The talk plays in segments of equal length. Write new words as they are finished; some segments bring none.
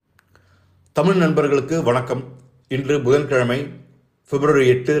தமிழ் நண்பர்களுக்கு வணக்கம். இன்று புதன்கிழமை February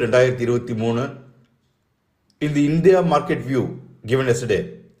 8, 2023. இந்த India market view given yesterday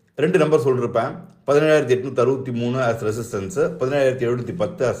ரெண்டு number சொல்லிருப்பேன். 17,863 as resistance,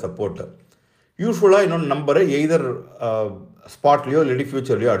 17,710 as support. யூஸ்வலாக இன்னொன்று நம்பரை எய்தர் ஸ்பாட்லேயோ இல்லாட்டி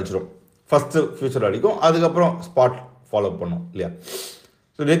ஃபியூச்சர்லேயோ அடிச்சிடும். ஃபஸ்ட்டு ஃபியூச்சர் அடிக்கும், அதுக்கப்புறம் ஸ்பாட் ஃபாலோ பண்ணும் இல்லையா.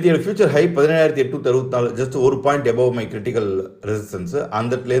 ஸோ நேற்று ஃபியூச்சர் ஹை 17,864, ஜஸ்ட் ஒரு point above my critical resistance.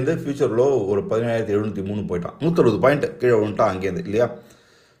 அந்த இடத்துலேருந்து ஃபியூச்சர் லோ ஒரு 17,703 போயிட்டான். 160 பாயிண்ட் கீழே வந்துட்டான் அங்கேருந்து இல்லையா.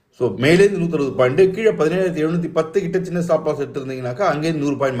 ஸோ மேலேருந்து 160 பாயிண்ட்டு கீழே 17,710 கிட்ட சின்ன ஸ்டாப் லாஸ் எடுத்துருந்தீங்கன்னாக்கா அங்கேருந்து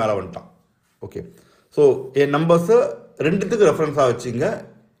 100 பாயிண்ட் மேலே வந்துட்டான். ஓகே, ஸோ என் நம்பர்ஸை ரெண்டுத்துக்கு ரெஃபரன்ஸாக வச்சுங்க.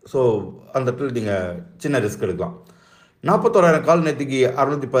 ஸோ அந்த இடத்துல நீங்கள் சின்ன ரிஸ்க் எடுக்கலாம். 41,000 கால் நேற்றுக்கு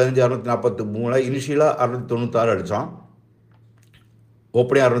 615, 643, இனிஷியலாக 696 அடித்தான்.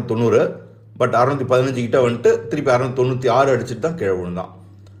 ஓப்பனே 690, பட் 615 கிட்ட வந்துட்டு திருப்பி 696 அடிச்சுட்டு தான் கீழே விழுந்தான்.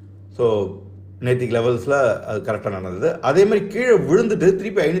 ஸோ நேற்றுக்கு லெவல்ஸில் அது கரெக்டாக நடந்தது. அதே மாதிரி கீழே விழுந்துட்டு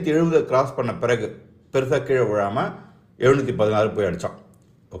திருப்பி 570 கிராஸ் பண்ண பிறகு பெருசாக கீழே விழாமல் 716 போய் அடித்தான்.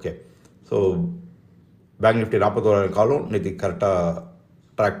 ஓகே, ஸோ பேங்க் நிஃப்டி 41,000 காலும் நேற்றுக்கு கரெக்டாக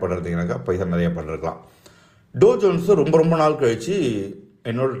ட்ராக் பண்ணுறதுக்குனாக்கா பைசா நிறைய பண்ணிருக்கலாம். டோ ஜோன்ஸு ரொம்ப நாள் கழித்து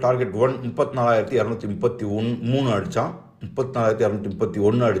என்னோட டார்கெட் 34,233 அடித்தான்.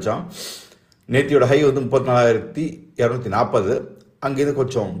 34,231 அடித்தான். நேத்தியோட ஹை வந்து 34,240, அங்கேருந்து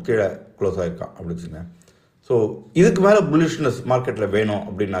கொஞ்சம் கீழே க்ளோஸ் ஆகிருக்கான் அப்படி வச்சுங்க. ஸோ இதுக்கு மேலே புல்லிஷ்னஸ் மார்க்கெட்டில் வேணும்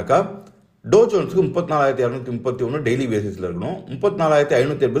அப்படின்னாக்கா டோ ஜோன்ஸுக்கு 34,231 டெய்லி பேசிஸில் இருக்கணும்,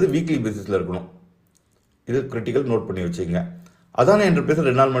 34,580 வீக்லி பேசிஸில் இருக்கணும். இது கிரிட்டிக்கல், நோட் பண்ணி வச்சுங்க. அதானே என்ற பேச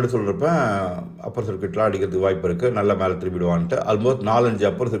 2 நாள் முன்னாடி சொல்கிறப்ப அப்பர் சர்க்கியூட்லாம் அடிக்கிறதுக்கு வாய்ப்பு இருக்குது, நல்ல மேலே திரும்பிடுவான்ட்டு. ஆல்மோஸ்ட் 4-5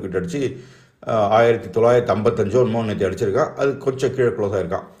 அப்பர் சர்க்கியூட் அடித்து 1955 ஒன்றும் நேற்று அடிச்சிருக்கான். அது கொஞ்சம் கீழே க்ளோஸ்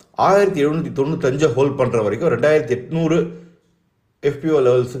ஆகிருக்கான். 1795 ஹோல்ட் பண்ணுற வரைக்கும் 2800 FPO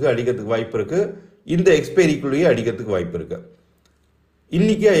லெவல்ஸுக்கு அடிக்கிறதுக்கு வாய்ப்பு இருக்குது. இந்த எக்ஸ்பைரிக்குள்ளேயே அடிக்கிறதுக்கு வாய்ப்பு இருக்குது.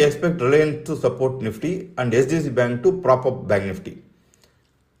 இன்றைக்கி I expect Reliance to support Nifty and HDFC bank to prop up bank Nifty.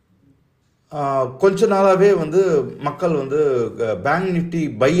 கொஞ்ச நாளாகவே மக்கள் பேங்க் நிஃப்டி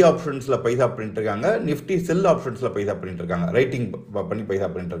பை ஆப்ஷன்ஸில் பைசா பண்ணிட்டு இருக்காங்க, நிஃப்டி செல் ஆப்ஷன்ஸில் பைசா பண்ணிட்டு இருக்காங்க, ரைட்டிங் பண்ணி பைசா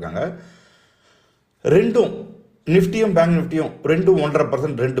பண்ணிட்டு இருக்காங்க. ரெண்டும் நிஃப்டியும் பேங்க் நிஃப்டியும் ரெண்டும்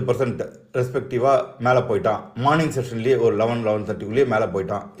 1.5%, 2% ரெஸ்பெக்டிவாக மேலே போயிட்டான். மார்னிங் செஷன்லேயே ஒரு 11-11:30 மேலே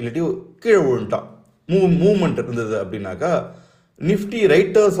போயிட்டான், இல்லாட்டி கீழே விழுந்துட்டான். மூவ்மெண்ட் இருந்தது அப்படின்னாக்கா Nifty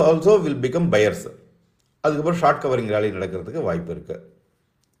writers also will become buyers. அதுக்கப்புறம் ஷார்ட் கவரிங் ரேலி நடக்கிறதுக்கு வாய்ப்பு இருக்குது.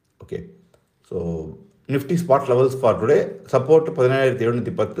 Okay, so Nifty spot levels for today. Support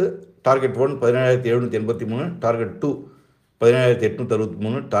 17,710, target 1 17,783, target 2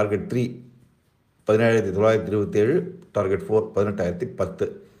 17,863, target 3 17,927, target 4 18,010.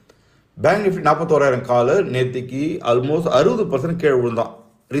 Bank Nifty 41,000 call நேற்றுக்கு ஆல்மோஸ்ட் 60% கீழே விழுந்தான்.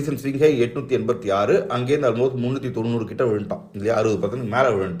 ரீசன்ட் ஸ்விங் ஹை 886, அங்கேருந்து ஆல்மோஸ்ட் 390 கிட்ட விழுந்துட்டான் இல்லையா. 60% மேலே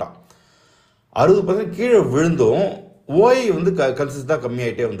விழுந்துட்டான். 60% கீழே விழுந்தும் ஓஐ கன்சிஸ்டாக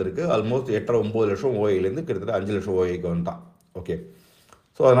கம்மியாகிட்டே வந்திருக்கு. ஆல்மோஸ்ட் 8.5-9 லட்சம் ஓஐலேருந்து கிட்டத்தட்ட 5 லட்சம் ஓஐக்கு வந்துட்டான். ஓகே,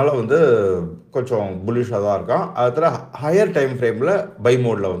 ஸோ அதனால் கொஞ்சம் புல்லிஷாக தான் இருக்கான். அதில் ஹையர் டைம் ஃப்ரேமில் பை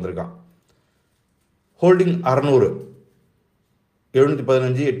மோடில் வந்திருக்கான். ஹோல்டிங் 600,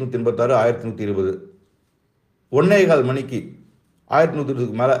 715, 886, 1120, 1:15 மணிக்கு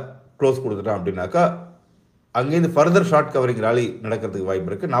 1120க்கு மேலே க்ளோஸ் கொடுத்துட்டான் அப்படின்னாக்கா அங்கேருந்து ஃபர்தர் ஷார்ட் கவரிங் ராலி நடக்கிறதுக்கு வாய்ப்பு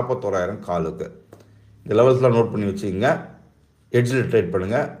இருக்குது. 41,000 காலுக்கு இந்த லெவல்ஸ்லாம் நோட் பண்ணி வச்சுக்கோங்க. எட்ஜில் ட்ரேட்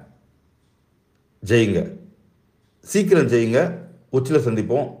பண்ணுங்கள், ஜெயிங்க, சீக்கிரம் ஜெயிங்க. உச்சியில்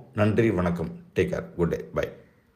சந்திப்போம். நன்றி, வணக்கம், take care, good day, by.